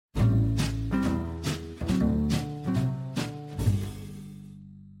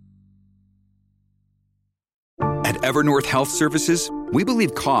At Evernorth Health Services, we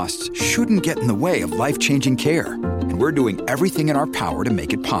believe costs shouldn't get in the way of life-changing care, and we're doing everything in our power to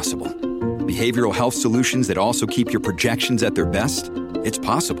make it possible. Behavioral health solutions that also keep your projections at their best? It's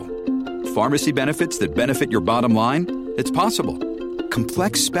possible. Pharmacy benefits that benefit your bottom line? It's possible.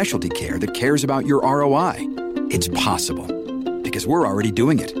 Complex specialty care that cares about your ROI? It's possible. Because we're already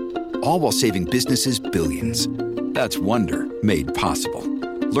doing it. All while saving businesses billions. That's Wonder made possible.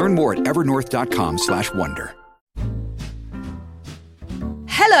 Learn more at evernorth.com/wonder.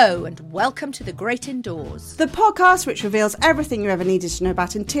 Hello and welcome to The Great Indoors, the podcast which reveals everything you ever needed to know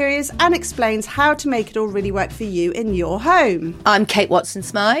about interiors and explains how to make it all really work for you in your home. I'm Kate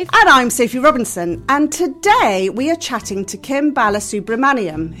Watson-Smythe. And I'm Sophie Robinson. And today we are chatting to Kim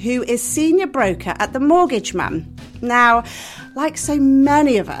Balasubramaniam, who is senior broker at The Mortgage Mum. Now, like so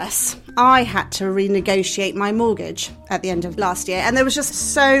many of us, I had to renegotiate my mortgage at the end of last year, and there was just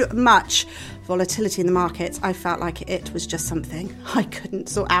so much volatility in the markets, I felt like it was just something I couldn't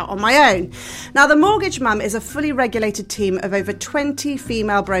sort out on my own. Now, The Mortgage Mum is a fully regulated team of over 20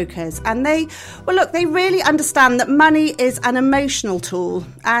 female brokers, and they really understand that money is an emotional tool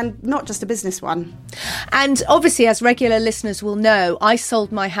and not just a business one. And obviously, as regular listeners will know, I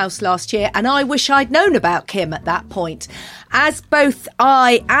sold my house last year, and I wish I'd known about Kim at that point. As both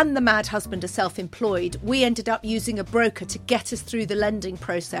I and the mad husband are self-employed, we ended up using a broker to get us through the lending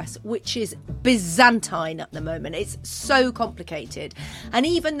process, which is Byzantine at the moment. It's so complicated. And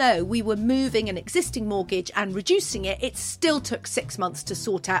even though we were moving an existing mortgage and reducing it, it still took 6 months to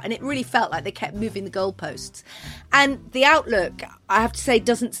sort out. And it really felt like they kept moving the goalposts. And the outlook, I have to say,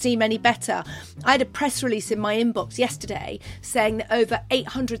 doesn't seem any better. I had a press release in my inbox yesterday saying that over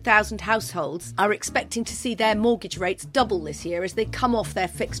 800,000 households are expecting to see their mortgage rates double this year as they come off their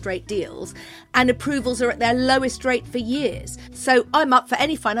fixed rate deals, and approvals are at their lowest rate for years. So I'm up for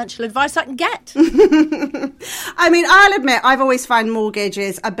any financial advice I can get. I mean, I'll admit, I've always found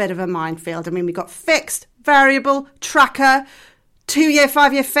mortgages a bit of a minefield. I mean, we've got fixed, variable, tracker, 2-year,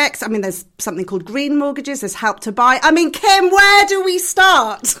 5-year fixed. I mean, there's something called green mortgages. There's Help to Buy. I mean, Kim, where do we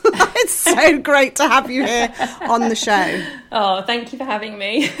start? It's so great to have you here on the show. Oh, thank you for having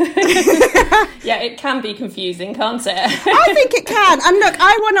me. Yeah, it can be confusing, can't it? I think it can. And look,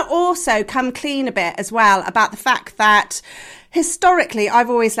 I want to also come clean a bit as well about the fact that historically, I've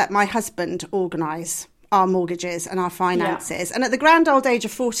always let my husband organise our mortgages and our finances. Yeah. And at the grand old age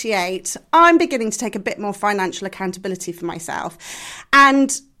of 48, I'm beginning to take a bit more financial accountability for myself.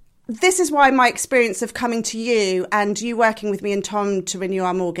 And this is why my experience of coming to you and you working with me and Tom to renew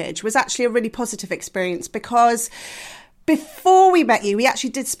our mortgage was actually a really positive experience, because before we met you, we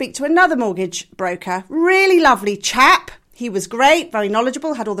actually did speak to another mortgage broker, really lovely chap. He was great, very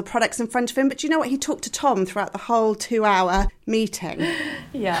knowledgeable, had all the products in front of him. But you know what? He talked to Tom throughout the whole 2-hour meeting.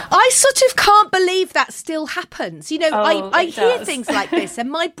 Yeah. I sort of can't believe that still happens. You know, I hear things like this and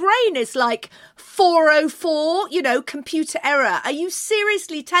my brain is like 404, computer error. Are you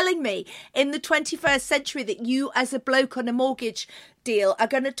seriously telling me in the 21st century that you as a bloke on a mortgage deal are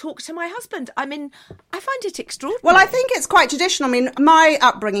going to talk to my husband? I mean, I find it extraordinary. Well, I think it's quite traditional. I mean, my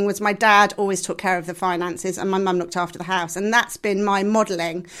upbringing was my dad always took care of the finances and my mum looked after the house, and that's been my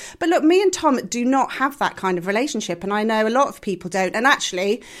modelling. But look, me and Tom do not have that kind of relationship, and I know a lot of people don't. And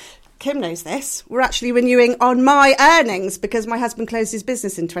actually, Kim knows this, we're actually renewing on my earnings because my husband closed his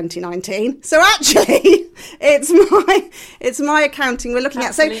business in 2019. So actually, it's my accounting we're looking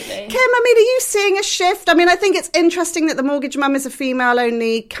Absolutely. at. So Kim, I mean, are you seeing a shift? I mean, I think it's interesting that The Mortgage Mum is a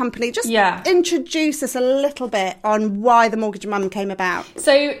female-only company. Just introduce us a little bit on why The Mortgage Mum came about.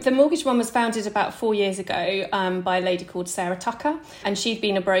 So The Mortgage Mum was founded about 4 years ago by a lady called Sarah Tucker, and she'd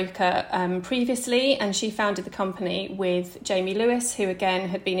been a broker previously, and she founded the company with Jamie Lewis, who again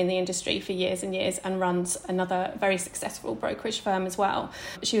had been in the industry for years and years and runs another very successful brokerage firm as well.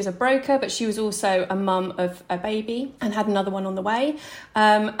 She was a broker, but she was also a mum of a baby and had another one on the way,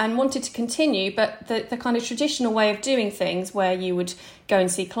 and wanted to continue, but the kind of traditional way of doing things where you would go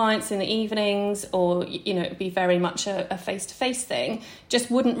and see clients in the evenings, or it'd be very much a face-to-face thing, just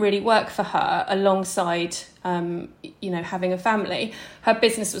wouldn't really work for her alongside having a family. Her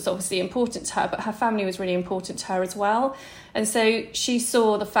business was obviously important to her, but her family was really important to her as well. And so she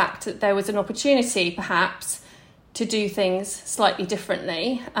saw the fact that there was an opportunity perhaps to do things slightly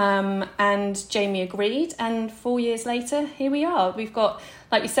differently, and Jamie agreed, and 4 years later here we are. We've got,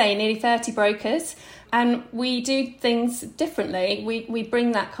 like you say, nearly 30 brokers, and we do things differently. We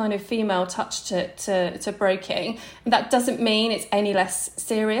bring that kind of female touch to broking, and that doesn't mean it's any less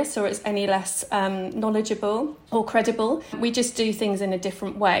serious or it's any less knowledgeable or credible. We just do things in a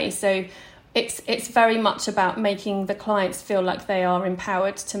different way. So It's very much about making the clients feel like they are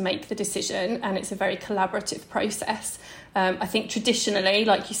empowered to make the decision, and it's a very collaborative process. I think traditionally,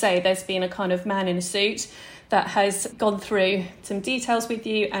 like you say, there's been a kind of man in a suit that has gone through some details with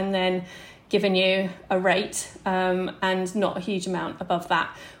you and then given you a rate, and not a huge amount above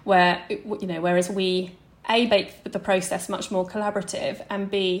that, whereas we make the process much more collaborative, and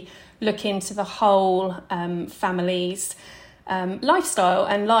B, look into the whole family's lifestyle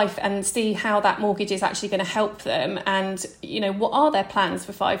and life, and see how that mortgage is actually going to help them, and what are their plans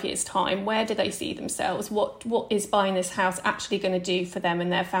for 5 years' time, where do they see themselves, what is buying this house actually going to do for them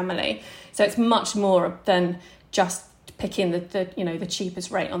and their family. So it's much more than just picking the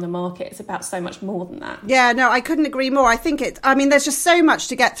cheapest rate on the market. It's about so much more than that. Yeah, no, I couldn't agree more. I think there's just so much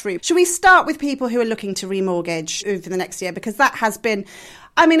to get through. Should we start with people who are looking to remortgage over the next year? Because that has been,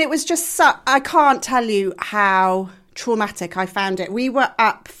 it was just I can't tell you how traumatic I found it. We were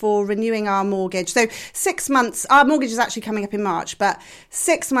up for renewing our mortgage. So 6 months, our mortgage is actually coming up in March, but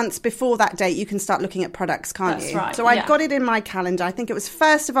 6 months before that date, you can start looking at products, can't you? That's right. So I've got it in my calendar. I think it was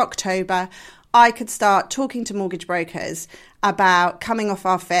 1st of October. I could start talking to mortgage brokers about coming off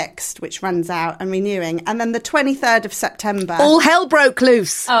our fixed, which runs out, and renewing. And then the 23rd of September... all hell broke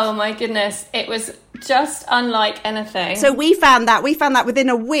loose. Oh, my goodness. It was just unlike anything. So we found that within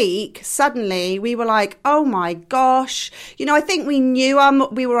a week, suddenly we were like, oh my gosh. I think we knew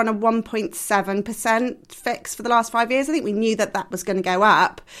we were on a 1.7% fix for the last 5 years. I think we knew that was going to go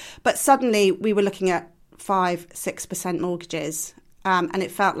up. But suddenly we were looking at 5-6% mortgages. And it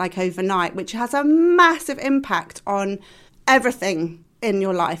felt like overnight, which has a massive impact on everything in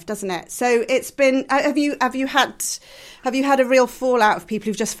your life, doesn't it? So it's been. Have you had a real fallout of people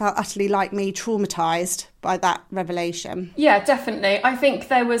who've just felt utterly like me, traumatised by that revelation? Yeah, definitely. I think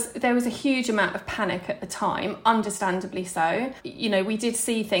there was a huge amount of panic at the time, understandably so. We did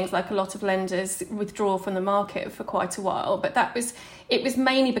see things like a lot of lenders withdraw from the market for quite a while, but it was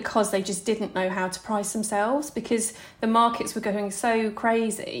mainly because they just didn't know how to price themselves, because the markets were going so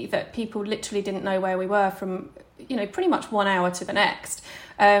crazy that people literally didn't know where we were from, pretty much 1 hour to the next.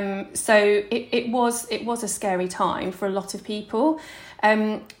 So it was a scary time for a lot of people.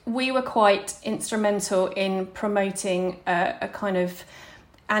 We were quite instrumental in promoting a kind of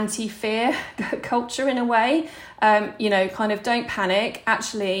anti-fear culture in a way. Kind of don't panic,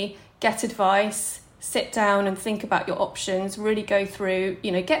 actually get advice, sit down and think about your options, really go through,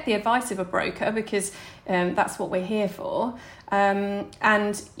 get the advice of a broker, because that's what we're here for. And,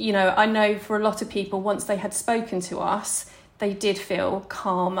 I know for a lot of people, once they had spoken to us, they did feel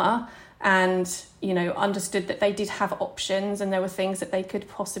calmer and, understood that they did have options and there were things that they could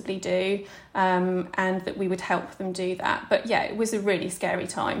possibly do, and that we would help them do that. But yeah, it was a really scary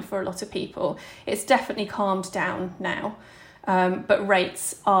time for a lot of people. It's definitely calmed down now, but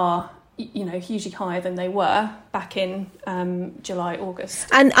rates are hugely higher than they were back in July, August.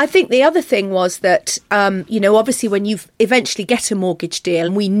 And I think the other thing was that, obviously when you eventually get a mortgage deal,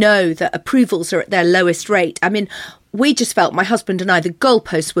 and we know that approvals are at their lowest rate. We just felt, my husband and I, the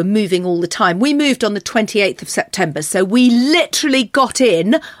goalposts were moving all the time. We moved on the 28th of September, so we literally got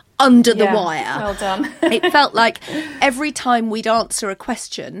in under the wire. Well done. It felt like every time we'd answer a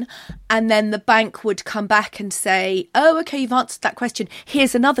question and then the bank would come back and say, oh, OK, you've answered that question.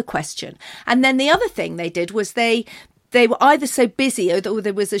 Here's another question. And then the other thing they did was they were either so busy or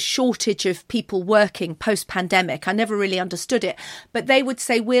there was a shortage of people working post-pandemic. I never really understood it. But they would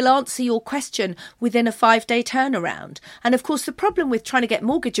say, we'll answer your question within a 5-day turnaround. And of course, the problem with trying to get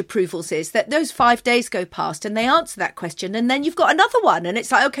mortgage approvals is that those 5 days go past and they answer that question and then you've got another one. And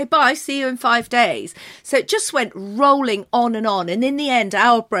it's like, OK, bye, see you in 5 days. So it just went rolling on and on. And in the end,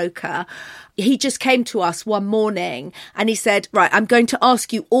 our broker, he just came to us one morning and he said, right, I'm going to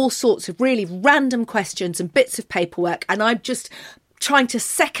ask you all sorts of really random questions and bits of paperwork. And I'm just trying to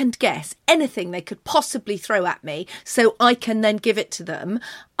second guess anything they could possibly throw at me so I can then give it to them.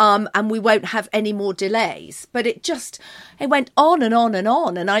 And we won't have any more delays. But it went on and on and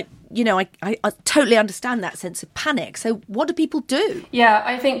on. And I totally understand that sense of panic. So what do people do? Yeah,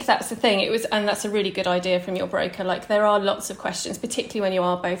 I think that's the thing. And that's a really good idea from your broker. Like, there are lots of questions, particularly when you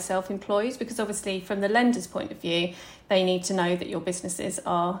are both self-employed, because obviously from the lender's point of view, they need to know that your businesses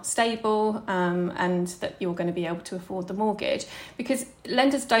are stable, and that you're going to be able to afford the mortgage, because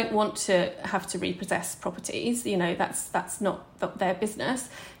lenders don't want to have to repossess properties. That's not their business.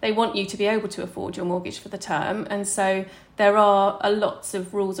 They want you to be able to afford your mortgage for the term. And so there are lots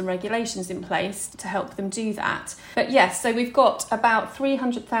of rules and regulations in place to help them do that. But yes, so we've got about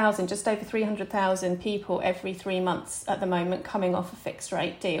 300,000, just over 300,000 people every 3 months at the moment coming off a fixed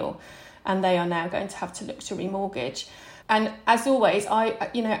rate deal. And they are now going to have to look to remortgage. And as always,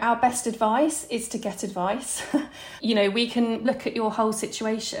 our best advice is to get advice. We can look at your whole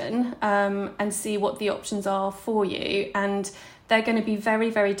situation and see what the options are for you. And they're going to be very,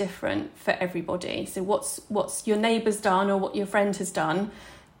 very different for everybody. So what's your neighbour's done or what your friend has done,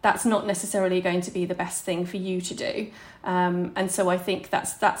 that's not necessarily going to be the best thing for you to do. And so I think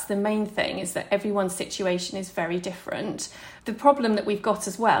that's the main thing, is that everyone's situation is very different. The problem that we've got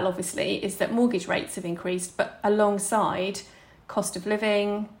as well, obviously, is that mortgage rates have increased, but alongside cost of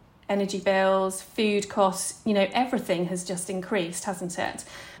living, energy bills, food costs, everything has just increased, hasn't it?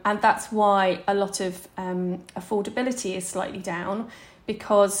 And that's why a lot of affordability is slightly down,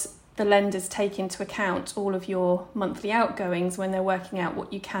 because the lenders take into account all of your monthly outgoings when they're working out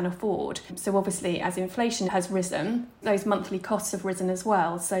what you can afford. So obviously, as inflation has risen, those monthly costs have risen as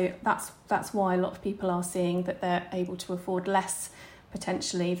well. So that's why a lot of people are seeing that they're able to afford less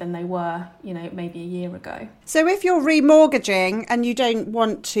potentially than they were, maybe a year ago. So if you're remortgaging and you don't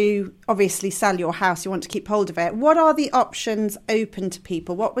want to obviously sell your house, you want to keep hold of it, what are the options open to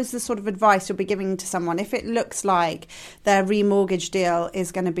people? What was the sort of advice you'll be giving to someone if it looks like their remortgage deal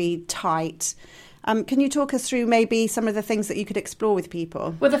is going to be tight? Can you talk us through maybe some of the things that you could explore with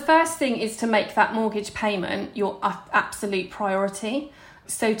people? Well, the first thing is to make that mortgage payment your absolute priority.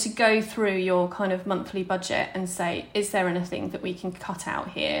 So to go through your kind of monthly budget and say, is there anything that we can cut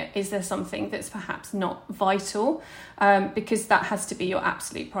out here? Is there something that's perhaps not vital? Because that has to be your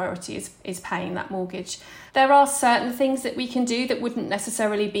absolute priority, is paying that mortgage. There are certain things that we can do that wouldn't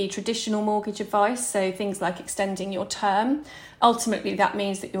necessarily be traditional mortgage advice. So things like extending your term. Ultimately, that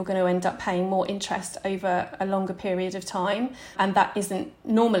means that you're going to end up paying more interest over a longer period of time. And that isn't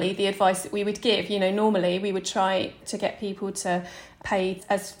normally the advice that we would give. Normally we would try to get people to pay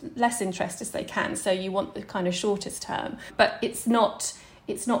as less interest as they can. So you want the kind of shortest term, but it's not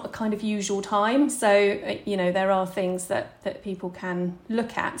a kind of usual time. So, there are things that people can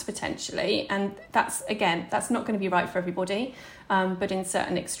look at potentially. And that's not going to be right for everybody. But in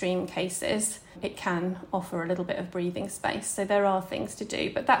certain extreme cases, it can offer a little bit of breathing space. So there are things to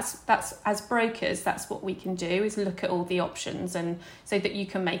do. But that's as brokers, that's what we can do, is look at all the options, and so that you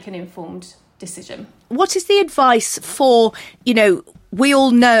can make an informed decision. What is the advice for, we all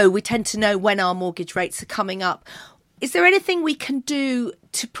know, we tend to know when our mortgage rates are coming up. Is there anything we can do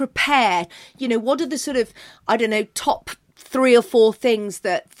to prepare? What are the sort of, top 3 or 4 things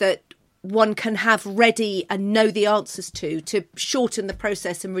that one can have ready and know the answers to shorten the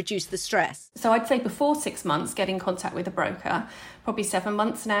process and reduce the stress? So I'd say before 6 months, get in contact with a broker, probably 7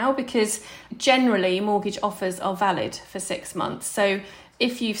 months now, because generally mortgage offers are valid for 6 months. So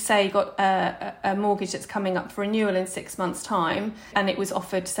if you've, say, got a mortgage that's coming up for renewal in 6 months' time and it was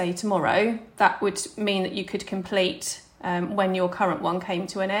offered, say, tomorrow, that would mean that you could complete when your current one came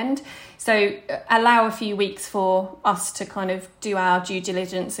to an end. So allow a few weeks for us to kind of do our due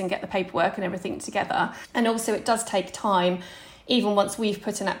diligence and get the paperwork and everything together. And also it does take time, even once we've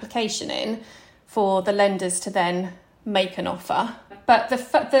put an application in, for the lenders to then make an offer. But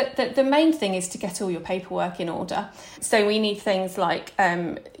the main thing is to get all your paperwork in order. So we need things like,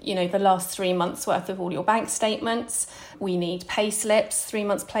 the last 3 months worth of all your bank statements. We need pay slips, 3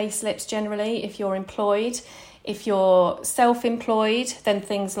 months pay slips generally, if you're employed. If you're self-employed, then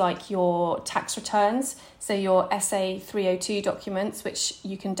things like your tax returns, so your SA 302 documents, which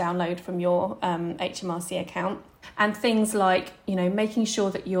you can download from your HMRC account. And things like, making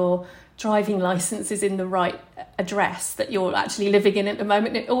sure that your driving licence is in the right address that you're actually living in at the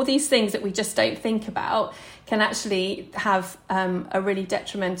moment. All these things that we just don't think about can actually have a really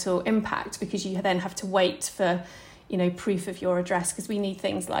detrimental impact, because you then have to wait for proof of your address, because we need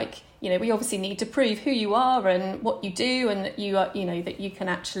things like, we obviously need to prove who you are and what you do, and that you are, that you can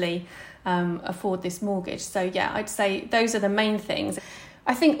actually afford this mortgage. So yeah, I'd say those are the main things.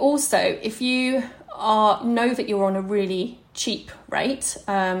 I think also, if you know that you're on a really cheap rate,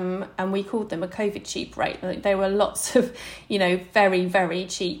 and we called them a COVID cheap rate. There were lots of, very, very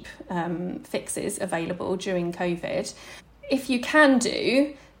cheap fixes available during COVID. If you can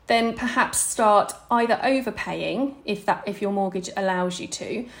do, then perhaps start either overpaying, if your mortgage allows you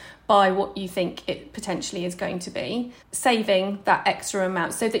to, by what you think it potentially is going to be, saving that extra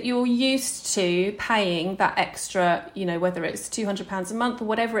amount so that you're used to paying that extra, whether it's £200 a month or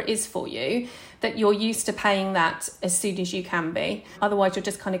whatever it is for you, that you're used to paying that as soon as you can be. Otherwise, you're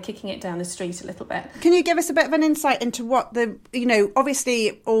just kind of kicking it down the street a little bit. Can you give us a bit of an insight into what obviously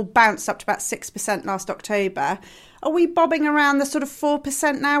it all bounced up to about 6% last October. Are we bobbing around the sort of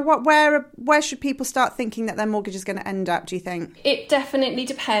 4% now? Where should people start thinking that their mortgage is going to end up, do you think? It definitely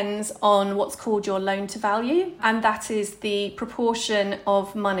depends on what's called your loan to value, and that is the proportion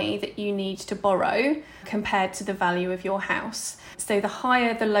of money that you need to borrow compared to the value of your house. So the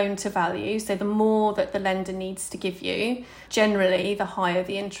higher the loan to value, so the more that the lender needs to give you, generally the higher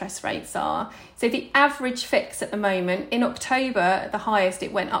the interest rates are. So the average fix at the moment, in October, the highest,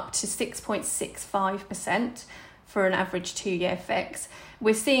 it went up to 6.65%. for an average 2-year fix.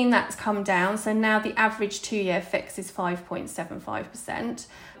 We're seeing that's come down, so now the average 2-year fix is 5.75%.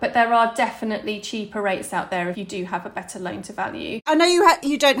 But there are definitely cheaper rates out there if you do have a better loan to value. I know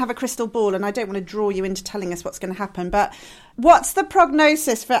you don't have a crystal ball, and I don't want to draw you into telling us what's going to happen, but what's the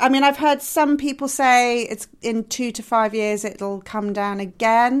prognosis for, I've heard some people say it's in 2 to 5 years it'll come down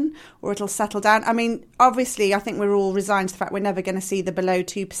again, or it'll settle down. Obviously, I think we're all resigned to the fact we're never going to see the below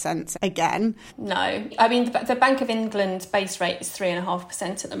 2% again. No. The Bank of England base rate is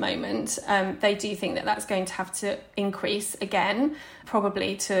 3.5% at the moment. They do think that that's going to have to increase again,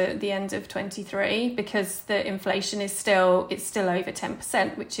 probably to the end of 23, because the inflation is still over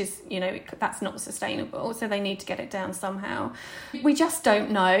 10%, which is, that's not sustainable. So they need to get it down somehow. We just don't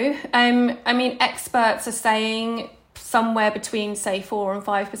know. Experts are saying somewhere between, say, 4 and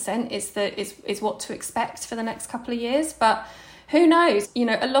 5% is what to expect for the next couple of years. But who knows?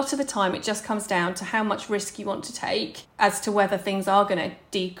 A lot of the time it just comes down to how much risk you want to take as to whether things are going to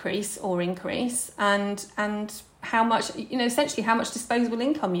decrease or increase, and how much, essentially how much disposable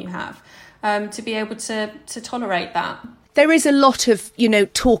income you have to be able to tolerate that. There is a lot of,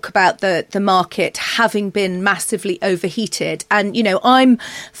 talk about the market having been massively overheated. And, I'm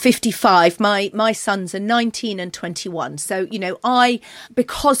 55. My sons are 19 and 21. So, I,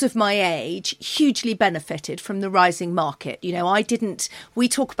 because of my age, hugely benefited from the rising market. We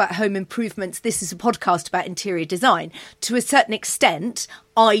talk about home improvements. This is a podcast about interior design. To a certain extent,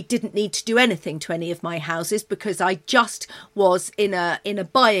 I didn't need to do anything to any of my houses because I just was in a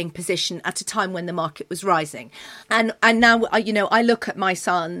buying position at a time when the market was rising. And now, I look at my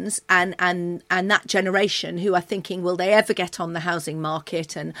sons and that generation who are thinking, will they ever get on the housing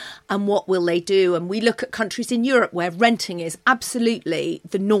market, and what will they do? And we look at countries in Europe where renting is absolutely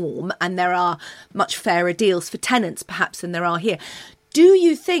the norm, and there are much fairer deals for tenants perhaps than there are here. Do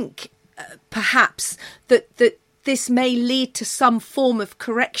you think perhaps that this may lead to some form of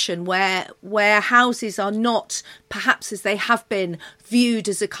correction where houses are not, perhaps as they have been, viewed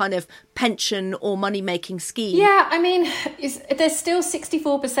as a kind of pension or money-making scheme? Yeah, there's still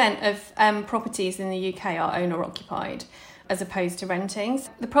 64% of properties in the UK are owner-occupied as opposed to renting.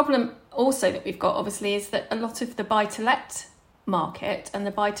 The problem also that we've got, obviously, is that a lot of the buy-to-let market and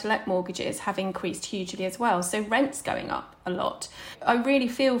the buy-to-let mortgages have increased hugely as well. So rent's going up a lot. I really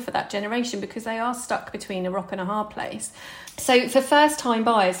feel for that generation because they are stuck between a rock and a hard place. So for first-time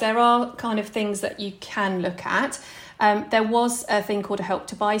buyers, there are kind of things that you can look at. There was a thing called a Help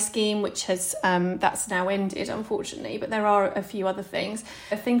to Buy scheme, which has that's now ended, unfortunately, but there are a few other things.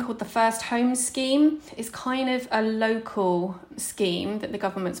 A thing called the First Home scheme is kind of a local scheme that the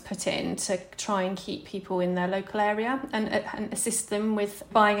government's put in to try and keep people in their local area and assist them with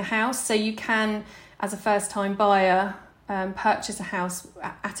buying a house. So you can, as a first-time buyer, purchase a house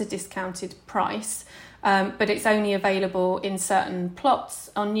at a discounted price. But it's only available in certain plots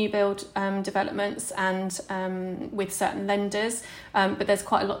on new build developments and with certain lenders. But there's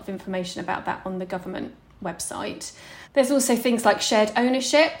quite a lot of information about that on the government website. There's also things like shared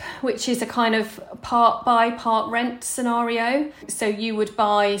ownership, which is a kind of part buy, part rent scenario. So you would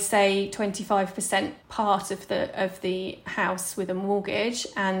buy, say, 25% part of the house with a mortgage,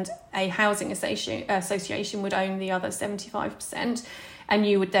 and a housing association would own the other 75%. And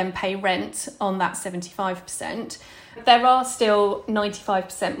you would then pay rent on that 75%. There are still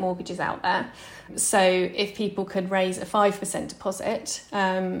 95% mortgages out there. So if people could raise a 5% deposit,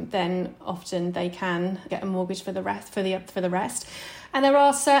 then often they can get a mortgage for the rest. And there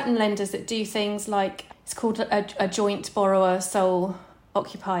are certain lenders that do things like, it's called a joint borrower sole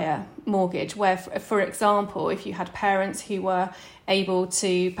occupier mortgage, where, for example, if you had parents who were able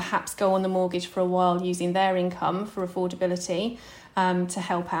to perhaps go on the mortgage for a while using their income for affordability, to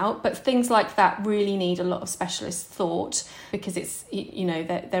help out. But things like that really need a lot of specialist thought, because it's,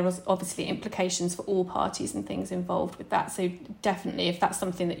 there was obviously implications for all parties and things involved with that. So definitely, if that's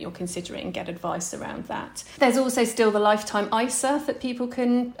something that you're considering, get advice around that. There's also still the lifetime ISA that people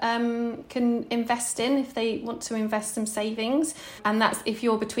can invest in if they want to invest some savings. And that's if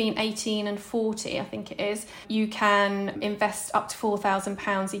you're between 18 and 40, I think it is, you can invest up to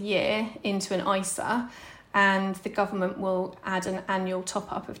 £4,000 a year into an ISA, and the government will add an annual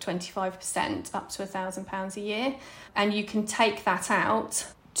top-up of 25% up to £1,000 a year. And you can take that out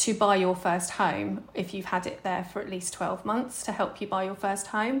to buy your first home if you've had it there for at least 12 months to help you buy your first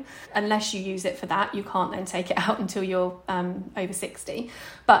home. Unless you use it for that, you can't then take it out until you're over 60.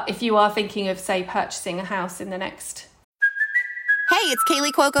 But if you are thinking of, say, purchasing a house in the next... Hey, it's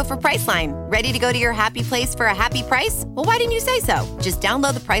Kaylee Cuoco for Priceline. Ready to go to your happy place for a happy price? Well, why didn't you say so? Just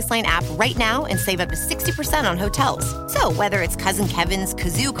download the Priceline app right now and save up to 60% on hotels. So whether it's Cousin Kevin's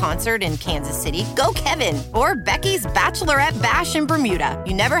Kazoo Concert in Kansas City, go Kevin, or Becky's Bachelorette Bash in Bermuda,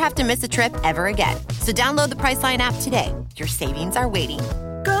 you never have to miss a trip ever again. So download the Priceline app today. Your savings are waiting.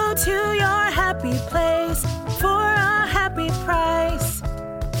 Go to your happy place for a happy price.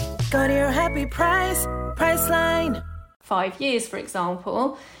 Go to your happy price, Priceline. 5 years, for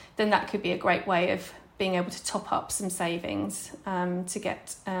example, then that could be a great way of being able to top up some savings to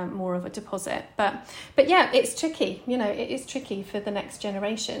get more of a deposit. But yeah, it's tricky. It is tricky for the next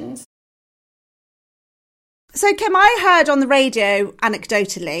generations. So, Kim, I heard on the radio,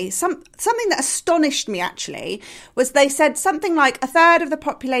 anecdotally, something that astonished me, actually, was they said something like a third of the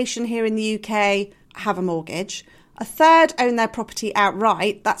population here in the UK have a mortgage, a third own their property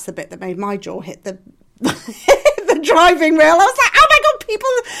outright. That's the bit that made my jaw hit the the driving wheel. I was like, oh my God, people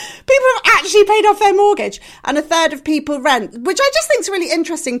have actually paid off their mortgage. And a third of people rent, which I just think is really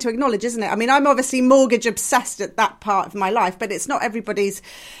interesting to acknowledge, isn't it? I mean, I'm obviously mortgage obsessed at that part of my life, but it's not everybody's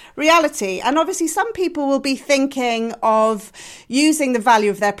reality. And obviously some people will be thinking of using the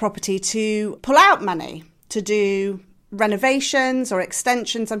value of their property to pull out money to do renovations or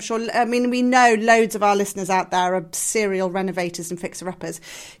extensions. I'm sure, we know loads of our listeners out there are serial renovators and fixer-uppers.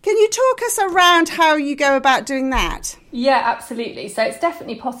 Can you talk us around how you go about doing that? Yeah, absolutely. So it's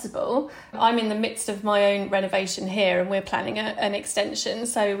definitely possible. I'm in the midst of my own renovation here, and we're planning an extension.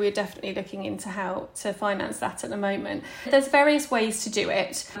 So we're definitely looking into how to finance that at the moment. There's various ways to do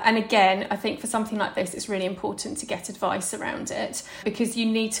it. And again, I think for something like this, it's really important to get advice around it, because you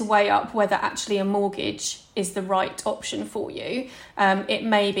need to weigh up whether actually a mortgage is the right option for you. It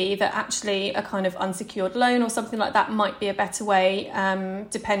may be that actually a kind of unsecured loan or something like that might be a better way,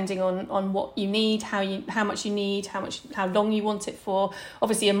 depending on what you need, how much you need, how long you want it for.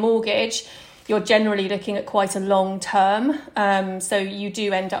 Obviously, a mortgage, you're generally looking at quite a long term, so you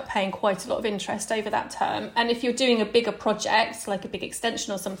do end up paying quite a lot of interest over that term. And if you're doing a bigger project, like a big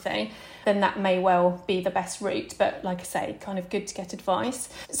extension or something, then that may well be the best route. But like I say, kind of good to get advice.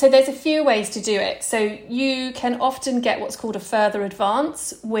 So there's a few ways to do it. So you can often get what's called a further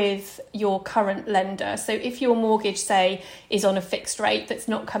advance with your current lender. So if your mortgage, say, is on a fixed rate that's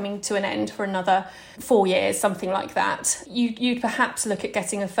not coming to an end for another 4 years, something like that, you'd perhaps look at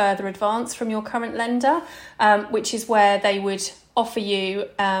getting a further advance from your current lender, which is where they would offer you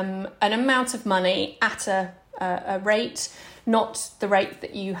an amount of money at a rate, not the rate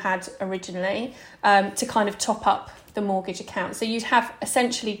that you had originally, to kind of top up the mortgage account. So you'd have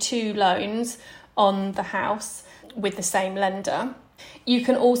essentially two loans on the house with the same lender. You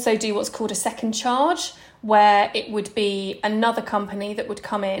can also do what's called a second charge, where it would be another company that would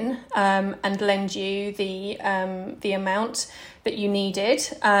come in and lend you the amount that you needed,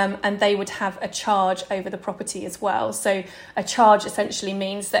 and they would have a charge over the property as well. So a charge essentially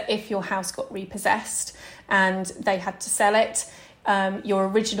means that if your house got repossessed and they had to sell it, your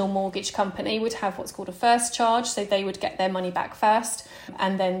original mortgage company would have what's called a first charge, so they would get their money back first,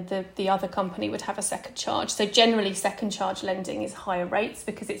 and then the other company would have a second charge. So generally second charge lending is higher rates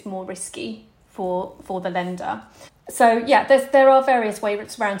because it's more risky for the lender. So yeah, there are various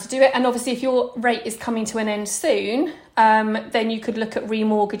ways around to do it. And obviously if your rate is coming to an end soon, then you could look at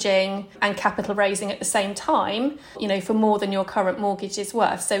remortgaging and capital raising at the same time, for more than your current mortgage is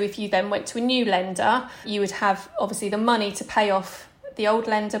worth. So if you then went to a new lender, you would have obviously the money to pay off the old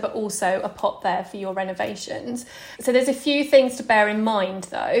lender, but also a pot there for your renovations. So there's a few things to bear in mind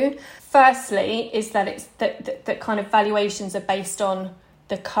though. Firstly is that it's that kind of valuations are based on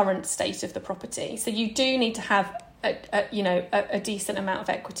the current state of the property. So you do need to have a decent amount of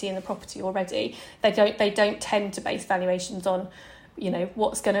equity in the property already. They don't tend to base valuations on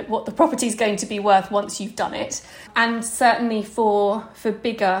what the property is going to be worth once you've done it. And certainly for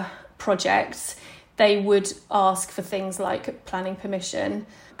bigger projects, they would ask for things like planning permission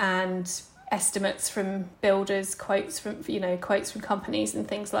and estimates from builders, quotes from companies and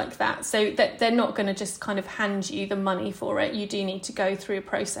things like that. So that they're not going to just kind of hand you the money for it. You do need to go through a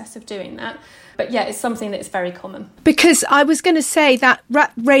process of doing that. But yeah, it's something that's very common. Because I was going to say that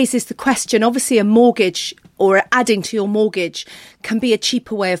raises the question, obviously a mortgage or adding to your mortgage can be a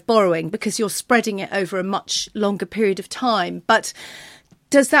cheaper way of borrowing because you're spreading it over a much longer period of time. But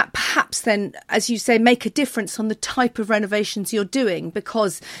does that perhaps then, as you say, make a difference on the type of renovations you're doing?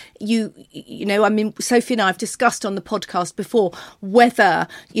 Because Sophie and I have discussed on the podcast before whether,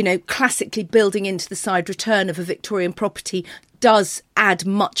 classically building into the side return of a Victorian property does add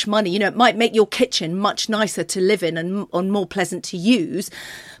much money. It might make your kitchen much nicer to live in and more pleasant to use.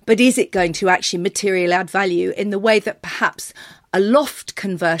 But is it going to actually materially add value in the way that perhaps a loft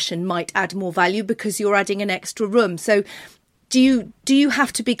conversion might add more value because you're adding an extra room? So do you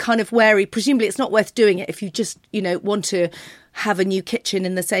have to be kind of wary? Presumably it's not worth doing it if you just, want to have a new kitchen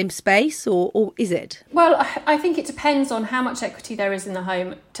in the same space, or is it? Well, I think it depends on how much equity there is in the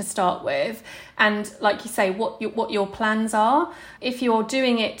home to start with, and like you say, what your plans are. If you're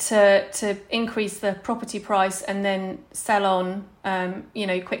doing it to increase the property price and then sell on,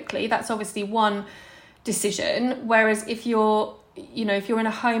 quickly, that's obviously one decision. Whereas if you're in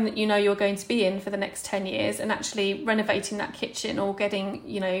a home that you're going to be in for the next 10 years and actually renovating that kitchen or getting,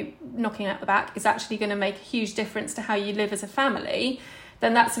 knocking out the back is actually going to make a huge difference to how you live as a family,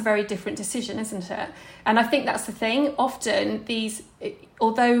 then that's a very different decision, isn't it? And I think that's the thing. Often these,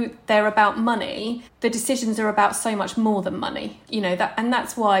 although they're about money, the decisions are about so much more than money, and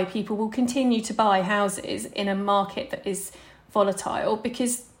that's why people will continue to buy houses in a market that is volatile,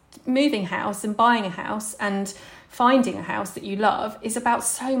 because moving house and buying a house and finding a house that you love is about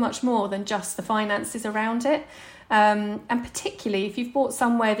so much more than just the finances around it. And particularly if you've bought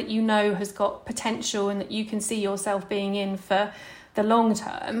somewhere that has got potential and that you can see yourself being in for the long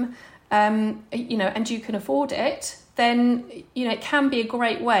term, and you can afford it, then, it can be a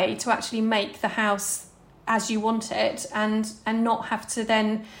great way to actually make the house as you want it and not have to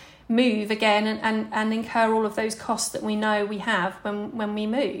then move again and incur all of those costs that we know we have when we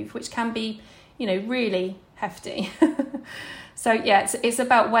move, which can be, really hefty. So yeah, it's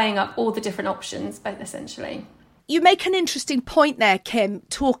about weighing up all the different options, essentially. You make an interesting point there, Kim,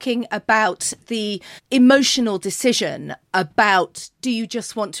 talking about the emotional decision about, do you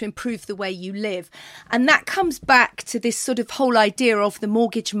just want to improve the way you live? And that comes back to this sort of whole idea of the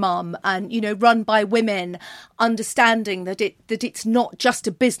mortgage mum and, run by women, understanding that it's not just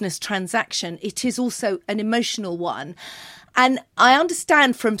a business transaction, it is also an emotional one. And I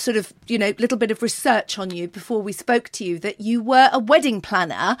understand from sort of, little bit of research on you before we spoke to you that you were a wedding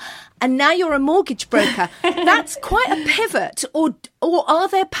planner and now you're a mortgage broker. That's quite a pivot. Or are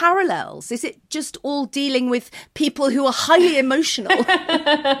there parallels? Is it just all dealing with people who are highly emotional?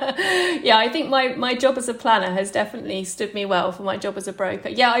 Yeah, I think my job as a planner has definitely stood me well for my job as a broker.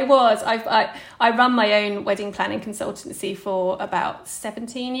 Yeah, I was. I run my own wedding planning consultancy for about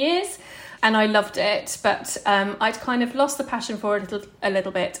 17 years. And I loved it, but I'd kind of lost the passion for it a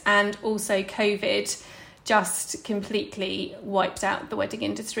little bit. And also COVID just completely wiped out the wedding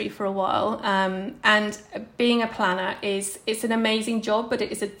industry for a while. And being a planner it's an amazing job, but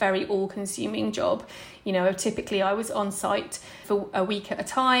it is a very all-consuming job. Typically I was on site for a week at a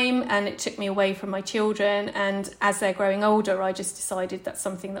time and it took me away from my children. And as they're growing older, I just decided that's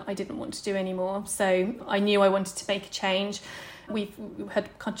something that I didn't want to do anymore. So I knew I wanted to make a change. We had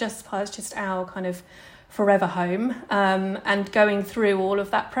just purchased our kind of forever home, and going through all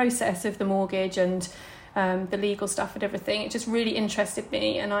of that process of the mortgage and the legal stuff and everything, it just really interested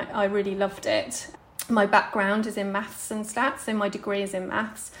me and I really loved it. My background is in maths and stats, so my degree is in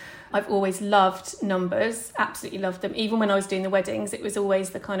maths. I've always loved numbers, absolutely loved them. Even when I was doing the weddings, it was always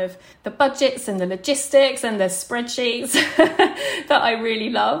the kind of the budgets and the logistics and the spreadsheets that I really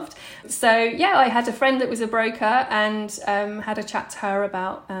loved. So yeah, I had a friend that was a broker and had a chat to her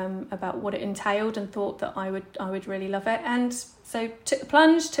about what it entailed and thought that I would really love it. And so took the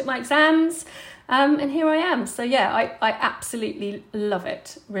plunge, took my exams, and here I am. So yeah, I absolutely love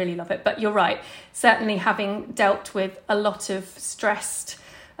it, really love it. But you're right, certainly having dealt with a lot of stressed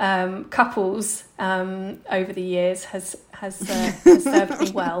couples over the years has served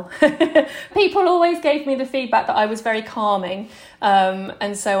me well. People always gave me the feedback that I was very calming,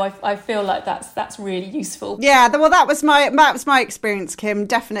 and so I feel like that's really useful. Yeah, well, that was my experience, Kim.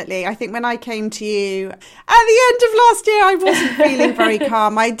 Definitely, I think when I came to you at the end of last year, I wasn't feeling very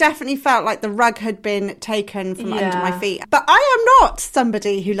calm. I definitely felt like the rug had been taken from under my feet. But I am not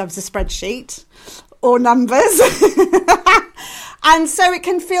somebody who loves a spreadsheet or numbers. And so it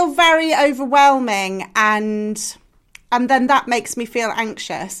can feel very overwhelming, and then that makes me feel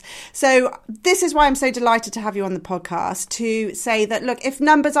anxious. So this is why I'm so delighted to have you on the podcast, to say that, look, if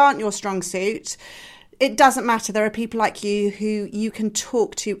numbers aren't your strong suit, it doesn't matter. There are people like you who you can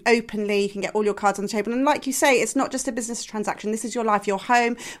talk to openly. You can get all your cards on the table. And like you say, it's not just a business transaction. This is your life, your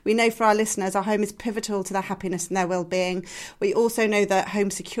home. We know for our listeners, our home is pivotal to their happiness and their well-being. We also know that home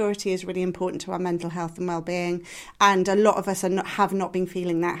security is really important to our mental health and well-being. And a lot of us have not been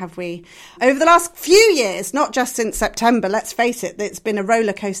feeling that, have we? Over the last few years, not just since September, let's face it, it's been a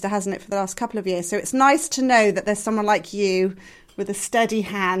roller coaster, hasn't it, for the last couple of years. So it's nice to know that there's someone like you with a steady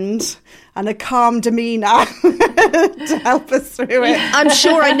hand and a calm demeanour to help us through it. I'm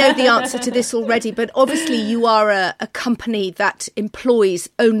sure I know the answer to this already, but obviously you are a company that employs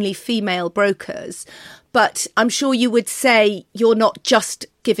only female brokers. But I'm sure you would say you're not just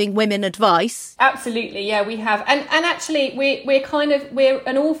giving women advice. Absolutely, yeah, we have. And actually, we're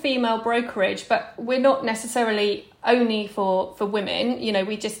an all-female brokerage, but we're not necessarily only for women. You know,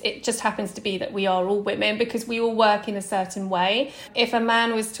 it just happens to be that we are all women because we all work in a certain way. If a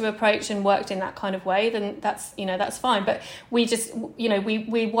man was to approach and worked in that kind of way, then that's fine. But we just,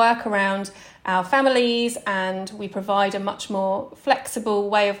 we work around our families, and we provide a much more flexible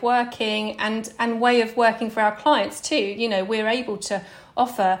way of working and way of working for our clients too. You know, we're able to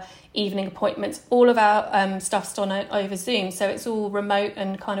offer evening appointments. All of our stuff's done over Zoom, so it's all remote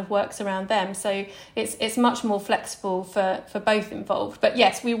and kind of works around them. So it's much more flexible for both involved. But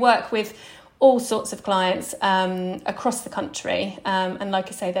yes, we work with all sorts of clients across the country, and like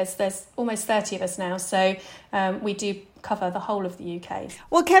I say, there's almost 30 of us now, so we do cover the whole of the UK.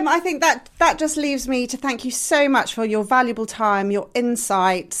 Well, Kim, I think that just leaves me to thank you so much for your valuable time, your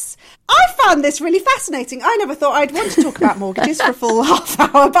insights. I found this really fascinating. I never thought I'd want to talk about mortgages for a full half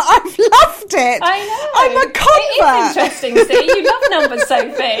hour, but I've loved it. I know. I'm a convert. It is interesting, see? You love numbers,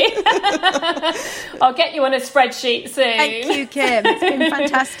 Sophie. I'll get you on a spreadsheet soon. Thank you, Kim. It's been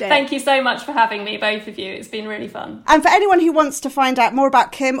fantastic. Thank you so much for having me, both of you. It's been really fun. And for anyone who wants to find out more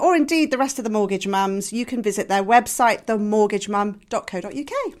about Kim, or indeed the rest of the Mortgage Mums, you can visit their website,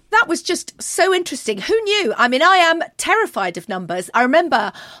 themortgagemum.co.uk. That was just so interesting. Who knew? I mean, I am terrified of numbers. I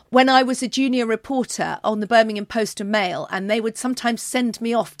remember when I was a junior reporter on the Birmingham Post and Mail, and they would sometimes send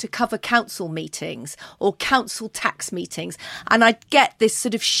me off to cover council meetings or council tax meetings, and I'd get this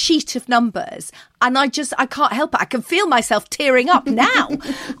sort of sheet of numbers, and I can't help it. I can feel myself tearing up now.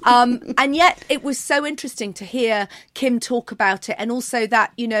 And yet it was so interesting to hear Kim talk about it, and also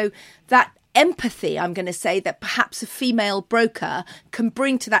that, that empathy, I'm going to say, that perhaps a female broker can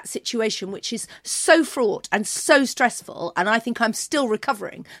bring to that situation, which is so fraught and so stressful. And I think I'm still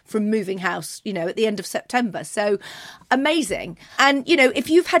recovering from moving house, at the end of September. So amazing. And, if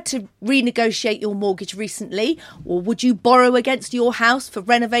you've had to renegotiate your mortgage recently, or would you borrow against your house for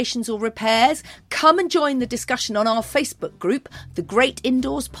renovations or repairs, come and join the discussion on our Facebook group, The Great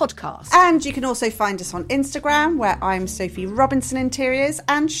Indoors Podcast. And you can also find us on Instagram, where I'm Sophie Robinson Interiors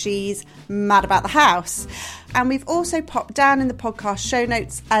and she's Mad About the House. And we've also popped down in the podcast show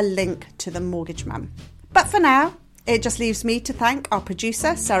notes a link to the Mortgage Mum. But for now, it just leaves me to thank our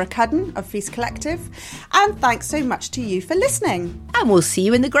producer, Sarah Cudden of Feast Collective. And thanks so much to you for listening. And we'll see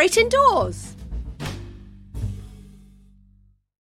you in the great indoors.